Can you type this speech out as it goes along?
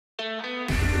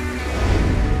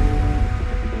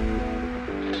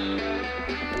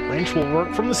Lynch will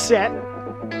work from the set.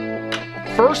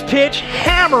 First pitch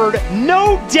hammered,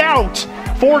 no doubt,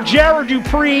 for Jared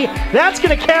Dupere. That's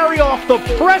going to carry off the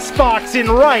press box in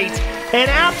right. An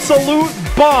absolute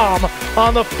bomb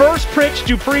on the first pitch.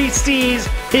 Dupere sees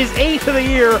his 8th of the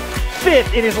year,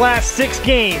 5th in his last 6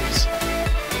 games.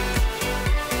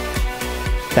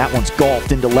 That one's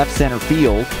golfed into left center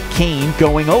field. Kane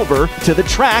going over to the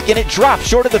track, and it drops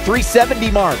short of the 370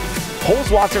 mark.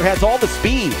 Holzwasser has all the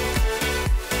speed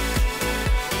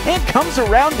and comes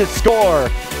around to score.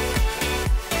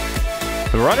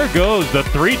 The runner goes. The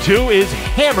 3-2 is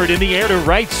hammered in the air to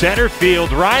right center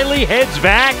field. Riley heads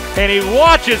back, and he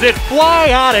watches it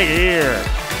fly out of here.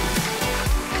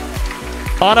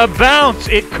 On a bounce,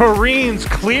 it careens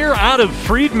clear out of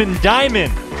Friedman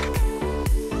Diamond.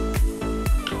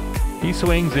 He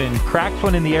swings and cracks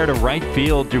one in the air to right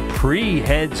field. Dupere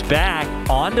heads back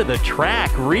onto the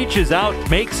track, reaches out,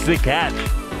 makes the catch.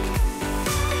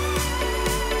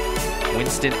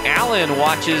 Winston Allen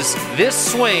watches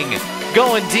this swing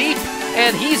going deep,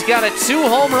 and he's got a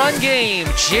 2-home run game.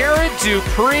 Jared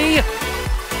Dupere,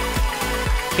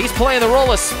 he's playing the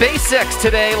role of SpaceX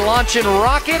today, launching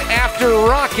rocket after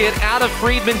rocket out of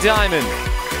Friedman Diamond.